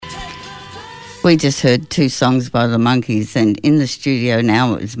We just heard two songs by the Monkees, and in the studio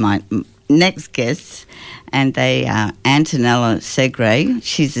now is my next guest, and they are Antonella Segre.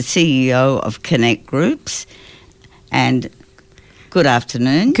 She's the CEO of ConnectGroups, and good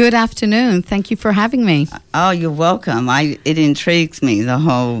afternoon. Good afternoon. Thank you for having me. Oh, you're welcome. It intrigues me, the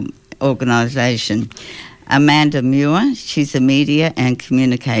whole organisation. Amanda Muir, she's the Media and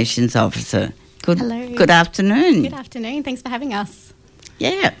Communications Officer. Hello. Good afternoon. Good afternoon. Thanks for having us.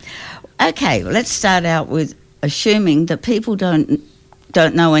 Yeah. Okay, well, let's start out with assuming that people don't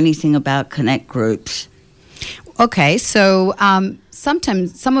know anything about ConnectGroups. Okay, so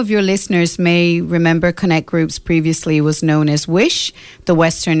sometimes some of your listeners may remember ConnectGroups previously was known as WISH, the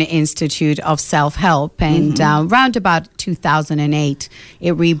Western Institute of Self-Help, and around about 2008,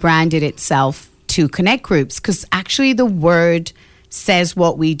 it rebranded itself to ConnectGroups because actually the word says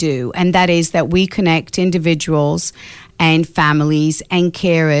what we do, and that is that we connect individuals and families and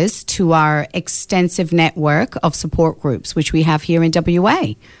carers to our extensive network of support groups, which we have here in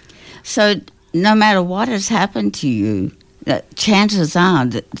WA. So no matter what has happened to you, chances are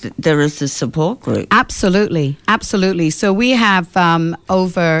that there is a support group. Absolutely, absolutely. So we have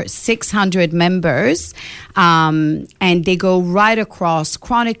over 600 members, and they go right across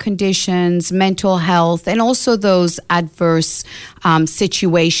chronic conditions, mental health, and also those adverse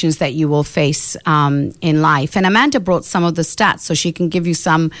situations that you will face in life. And Amanda brought some of the stats, so she can give you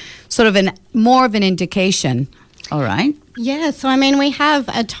some sort of more of an indication. All right. Yeah, so we have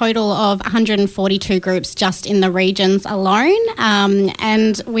a total of 142 groups just in the regions alone,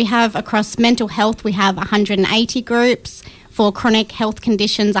 and we have across mental health, we have 180 groups, for chronic health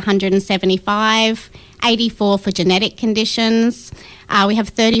conditions 175, 84 for genetic conditions, we have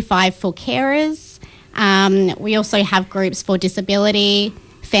 35 for carers, we also have groups for disability,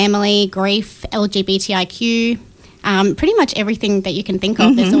 family, grief, LGBTIQ, pretty much everything that you can think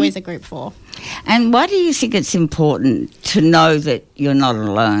of, there's always a group for. And why do you think it's important to know that you're not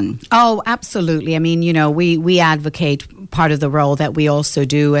alone? Oh, absolutely. We advocate, part of the role that we also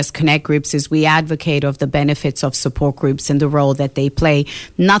do as ConnectGroups is we advocate of the benefits of support groups and the role that they play.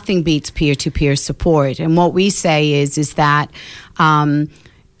 Nothing beats peer-to-peer support. And what we say is that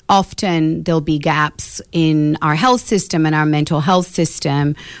often there'll be gaps in our health system and our mental health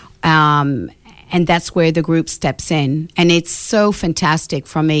system, and that's where the group steps in. And it's so fantastic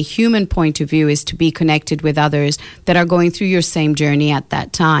from a human point of view is to be connected with others that are going through your same journey at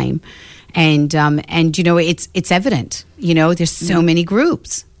that time. And it's evident, there's so many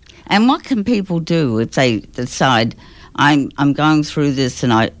groups. And what can people do if they decide, I'm going through this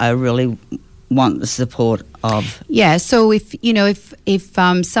and I really want the support of? Yeah, so if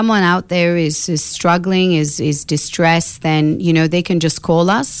someone out there is struggling, is distressed, then they can just call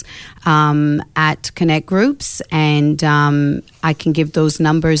us at ConnectGroups, and I can give those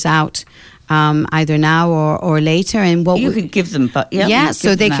numbers out either now or later. And what you could give them, but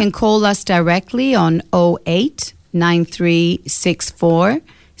so they can call us directly on 08 9364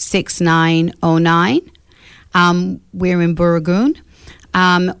 6909. We're in Burragoon.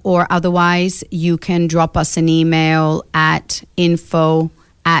 Or otherwise, you can drop us an email at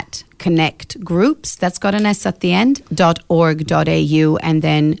info@connectgroups, that's got an S at the end, .org.au, and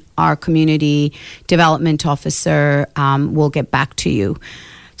then our community development officer will get back to you.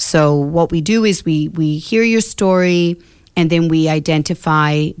 So what we do is we hear your story, and then we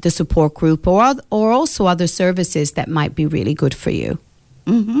identify the support group or also other services that might be really good for you.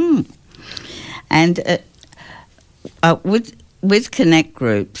 Mm-hmm. And with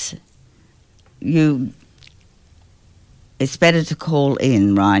ConnectGroups, it's better to call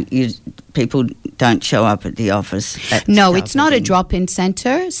in, right? People don't show up at the office. No, it's not a drop-in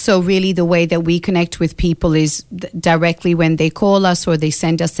centre. So really the way that we connect with people is directly when they call us or they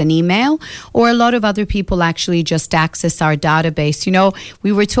send us an email, or a lot of other people actually just access our database.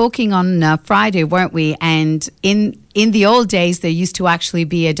 We were talking on Friday, weren't we? And in the old days, there used to actually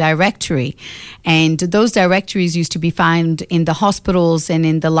be a directory, and those directories used to be found in the hospitals and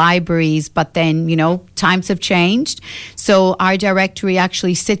in the libraries, but then, times have changed. So our directory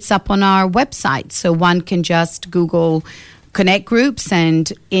actually sits up on our website. So one can just Google ConnectGroups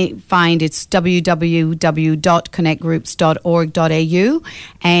and find it's www.connectgroups.org.au,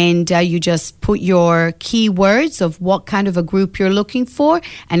 and you just put your keywords of what kind of a group you're looking for,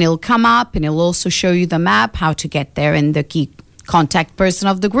 and it'll come up, and it'll also show you the map, how to get there, and the key contact person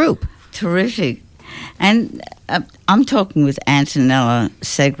of the group. Terrific. And I'm talking with Antonella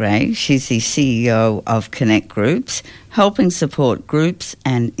Segre. She's the CEO of ConnectGroups, helping support groups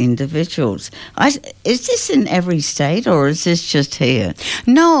and individuals. Is this in every state, or is this just here?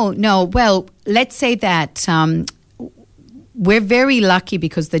 No. Well, let's say that we're very lucky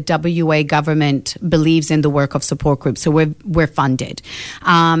because the WA government believes in the work of support groups, so we're funded.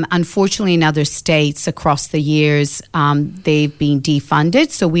 Unfortunately, in other states across the years, they've been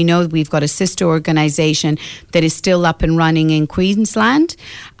defunded. So we know we've got a sister organisation that is still up and running in Queensland.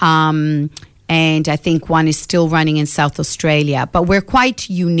 And I think one is still running in South Australia. But we're quite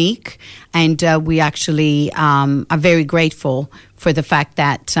unique, and we actually are very grateful for the fact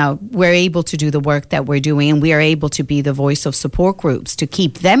that we're able to do the work that we're doing, and we are able to be the voice of support groups to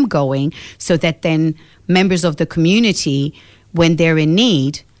keep them going, so that then members of the community, when they're in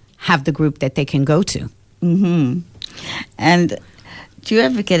need, have the group that they can go to. Mm-hmm. And do you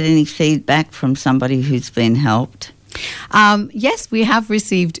ever get any feedback from somebody who's been helped? Yes, we have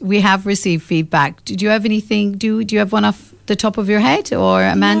received feedback. Do you have anything? Do you have one off the top of your head, or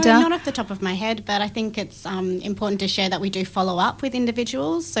Amanda? No, not off the top of my head, but I think it's important to share that we do follow up with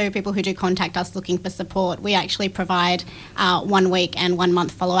individuals. So people who do contact us looking for support, we actually provide 1 week and 1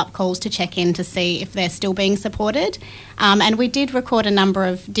 month follow-up calls to check in to see if they're still being supported. And we did record a number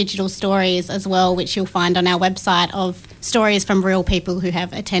of digital stories as well, which you'll find on our website, of stories from real people who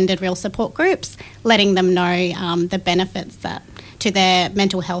have attended real support groups, letting them know the benefits that to their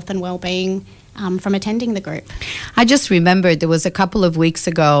mental health and well-being from attending the group. I just remembered there was a couple of weeks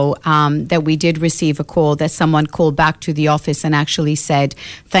ago that we did receive a call that someone called back to the office and actually said,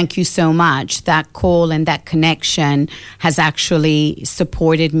 thank you so much. That call and that connection has actually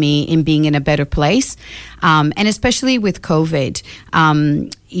supported me in being in a better place. And especially with COVID,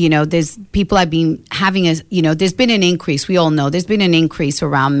 there's people have been having there's been an increase. We all know there's been an increase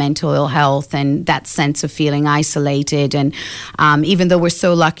around mental ill health and that sense of feeling isolated. And even though we're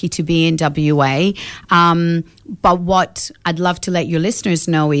so lucky to be in WA, but what I'd love to let your listeners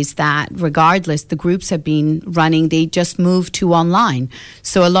know is that regardless, the groups have been running, they just moved to online.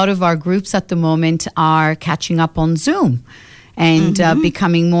 So a lot of our groups at the moment are catching up on Zoom and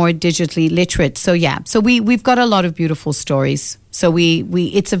becoming more digitally literate. So we've got a lot of beautiful stories. So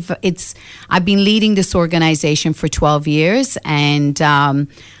I've been leading this organization for 12 years and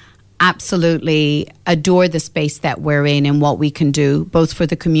absolutely adore the space that we're in and what we can do, both for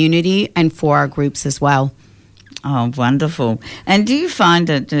the community and for our groups as well. Oh, wonderful. And do you find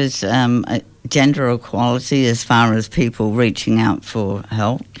that there's gender equality as far as people reaching out for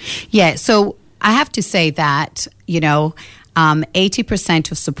help? Yeah, so I have to say that,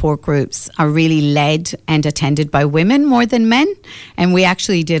 80% of support groups are really led and attended by women more than men. And we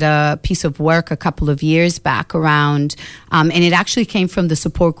actually did a piece of work a couple of years back around, and it actually came from the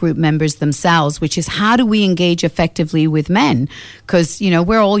support group members themselves, which is how do we engage effectively with men? Because,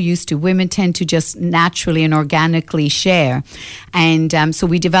 we're all used to, women tend to just naturally and organically share. And so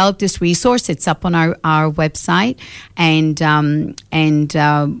we developed this resource. It's up on our website. And there've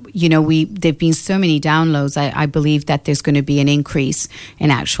been so many downloads. I believe that there's going to be an increase in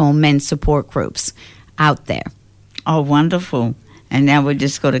actual men's support groups out there. Oh, wonderful. And now we've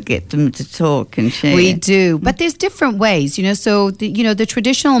just got to get them to talk and share. We do. But there's different ways, So, the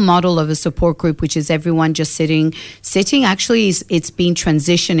traditional model of a support group, which is everyone just sitting, actually it's been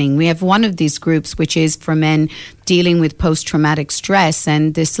transitioning. We have one of these groups, which is for men dealing with post-traumatic stress.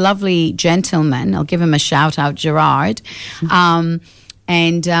 And this lovely gentleman, I'll give him a shout out, Gerard,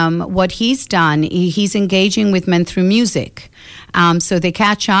 what he's done, he's engaging with men through music. So they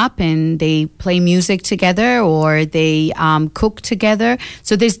catch up and they play music together or they cook together.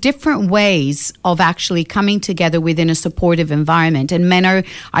 So there's different ways of actually coming together within a supportive environment. And men are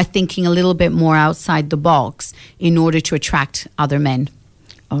thinking a little bit more outside the box in order to attract other men.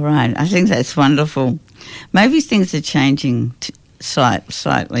 All right. I think that's wonderful. Maybe things are changing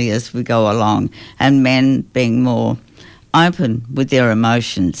slightly as we go along, and men being more open with their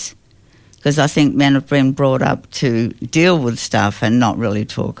emotions, because I think men have been brought up to deal with stuff and not really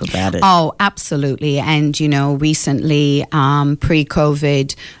talk about it. Oh, absolutely. And, recently,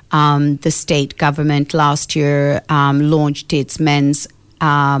 pre-COVID, the state government last year launched its men's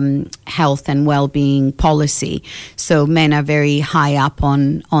health and well-being policy. So men are very high up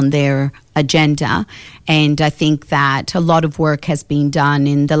on their agenda. And I think that a lot of work has been done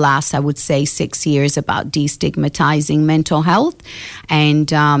in the last, I would say, 6 years about destigmatizing mental health, and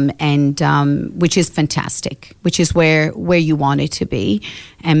which is fantastic, which is where you want it to be,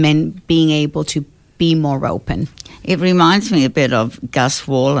 and men being able to be more open. It reminds me a bit of Gus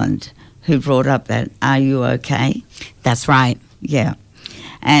Warland, who brought up that, "Are you okay?" That's right. Yeah.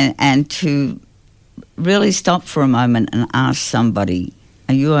 And to really stop for a moment and ask somebody,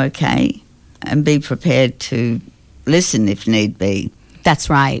 "Are you okay?" and be prepared to listen if need be. That's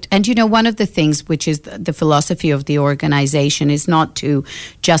right. And, one of the things which is the philosophy of the organization is not to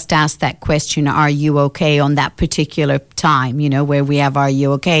just ask that question, are you okay, on that particular time, where we have Are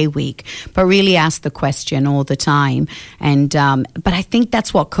You Okay Week, but really ask the question all the time. And but I think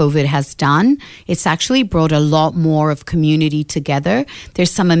that's what COVID has done. It's actually brought a lot more of community together.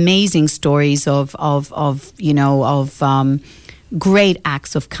 There's some amazing stories of great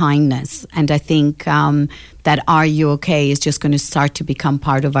acts of kindness. And I think that Are You Okay is just going to start to become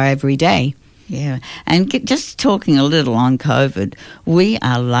part of our everyday. Yeah. And just talking a little on COVID, we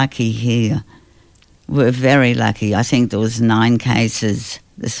are lucky here. We're very lucky. I think there was 9 cases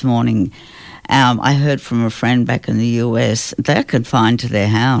this morning. I heard from a friend back in the US, they're confined to their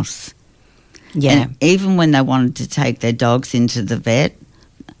house. Yeah. And even when they wanted to take their dogs into the vet,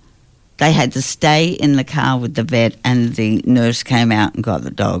 they had to stay in the car with the vet, and the nurse came out and got the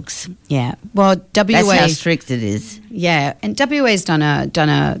dogs. Yeah, well, WA. That's how strict it is. Yeah, and WA's done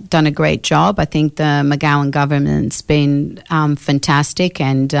a great job. I think the McGowan government's been fantastic,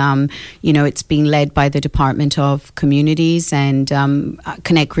 and it's been led by the Department of Communities, and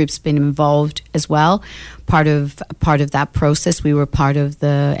ConnectGroups been involved as well. Part of that process, we were part of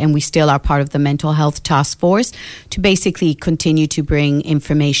and we still are part of the mental health task force to basically continue to bring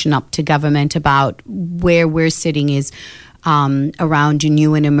information up to government about where we're sitting is around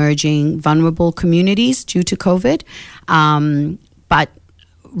new and emerging vulnerable communities due to COVID. But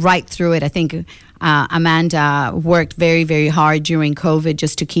right through it, I think Amanda worked very, very hard during COVID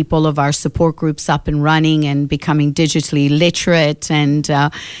just to keep all of our support groups up and running and becoming digitally literate, and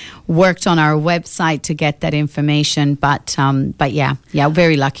worked on our website to get that information. But yeah,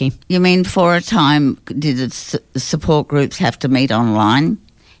 very lucky. You mean for a time, did the support groups have to meet online?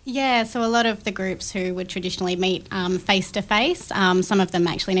 Yeah, so a lot of the groups who would traditionally meet face-to-face, some of them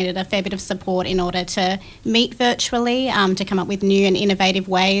actually needed a fair bit of support in order to meet virtually, to come up with new and innovative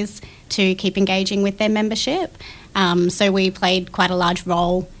ways to keep engaging with their membership. So we played quite a large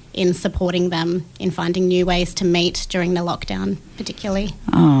role in supporting them in finding new ways to meet during the lockdown, particularly.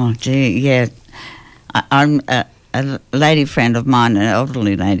 Oh, dear, yeah. I'm a lady friend of mine, an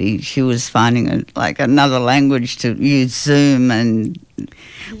elderly lady, she was finding another language to use Zoom and...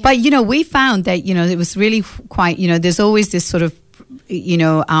 But, we found that, it was really quite, there's always this sort of,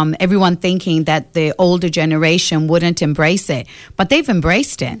 everyone thinking that the older generation wouldn't embrace it. But they've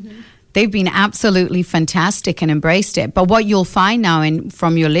embraced it. Mm-hmm. They've been absolutely fantastic and embraced it. But what you'll find now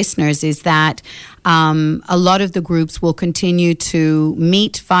from your listeners is that a lot of the groups will continue to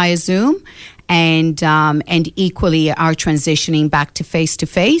meet via Zoom, and equally are transitioning back to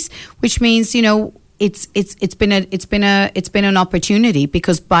face, which means, it's been an opportunity,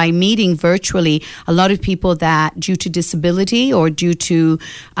 because by meeting virtually, a lot of people that due to disability or due to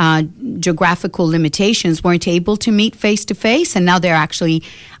geographical limitations weren't able to meet face to face, and now they're actually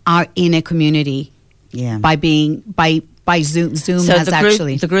are in a community. Yeah. By Zoom so has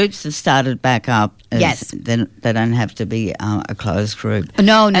the groups have started back up. Yes. They don't have to be a closed group.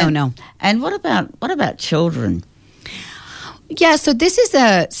 No. And what about children? Yeah, so this is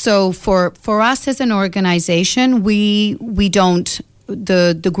for us as an organization, we don't,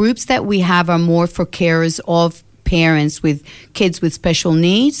 the groups that we have are more for carers of parents with kids with special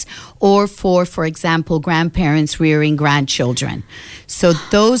needs, or for example, grandparents rearing grandchildren. So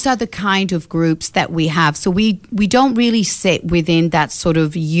those are the kind of groups that we have. So we don't really sit within that sort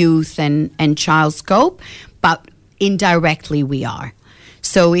of youth and child scope, but indirectly we are.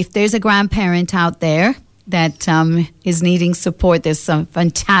 So if there's a grandparent out there that is needing support, there's some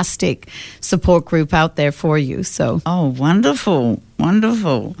fantastic support group out there for you. So wonderful.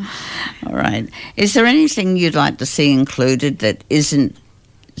 All right. Is there anything you'd like to see included that isn't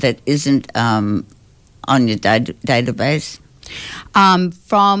on your database?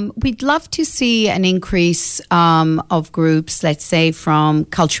 We'd love to see an increase of groups, let's say from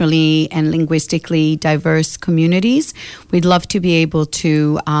culturally and linguistically diverse communities. We'd love to be able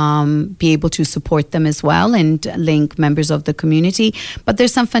to support them as well and link members of the community. But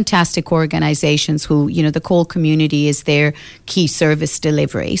there's some fantastic organizations who, the Cole community is their key service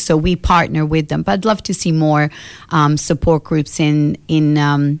delivery. So we partner with them. But I'd love to see more support groups in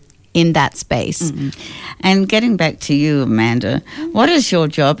that space. Mm-hmm. And getting back to you, Amanda, what does your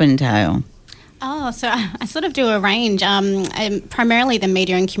job entail? So I sort of do a range. I'm primarily the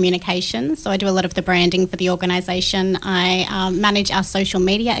media and communications, so I do a lot of the branding for the organisation. I manage our social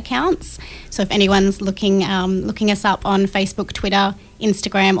media accounts. So if anyone's looking us up on Facebook, Twitter,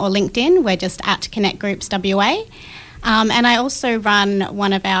 Instagram or LinkedIn, we're just at ConnectGroups WA. And I also run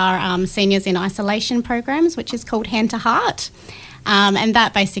one of our seniors in isolation programs, which is called Hand to Heart. And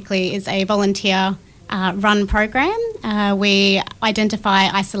that basically is a volunteer run program We identify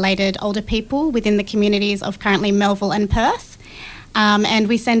isolated older people within the communities of currently Melville and Perth, and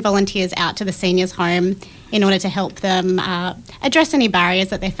we send volunteers out to the seniors' home in order to help them address any barriers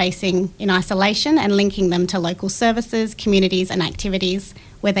that they're facing in isolation and linking them to local services, communities and activities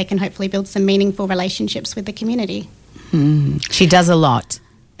where they can hopefully build some meaningful relationships with the community. She does a lot.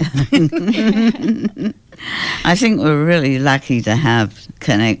 I think we're really lucky to have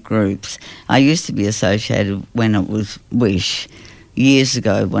Connect Groups. I used to be associated when it was Wish, years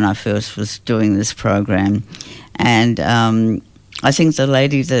ago when I first was doing this program. And I think the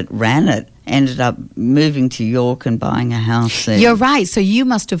lady that ran it ended up moving to York and buying a house there. You're right. So you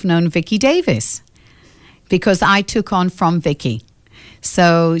must have known Vicky Davis, because I took on from Vicky.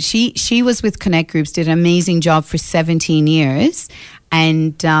 So she was with Connect Groups, did an amazing job for 17 years.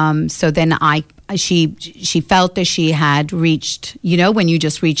 And so then she felt that she had reached, when you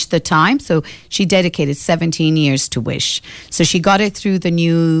just reach the time. So she dedicated 17 years to Wish. So she got it through the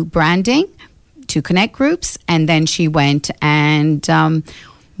new branding to Connect Groups. And then she went and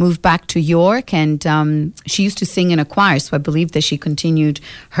moved back to York. And she used to sing in a choir. So I believe that she continued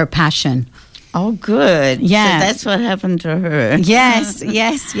her passion. Oh, good. Yeah. So that's what happened to her. Yes.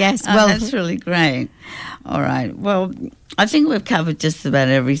 Well, that's really great. All right. Well, I think we've covered just about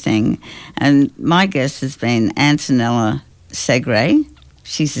everything. And my guest has been Antonella Segre.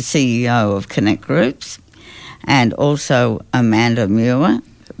 She's the CEO of Connect Groups. And also Amanda Muir,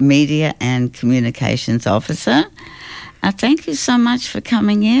 Media and Communications Officer. Thank you so much for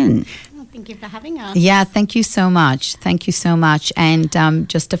coming in. Thank you for having us. Yeah, thank you so much. Thank you so much. And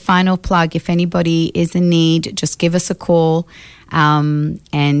just a final plug, if anybody is in need, just give us a call. And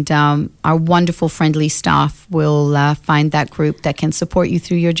our wonderful, friendly staff will find that group that can support you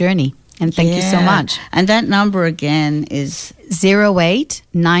through your journey. And thank you so much. And that number again is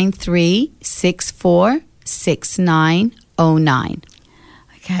 0893646909.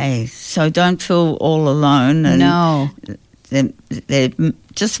 Okay, so don't feel all alone. And no. There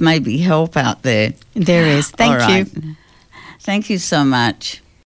just may be help out there. There is. Thank you. Thank you so much.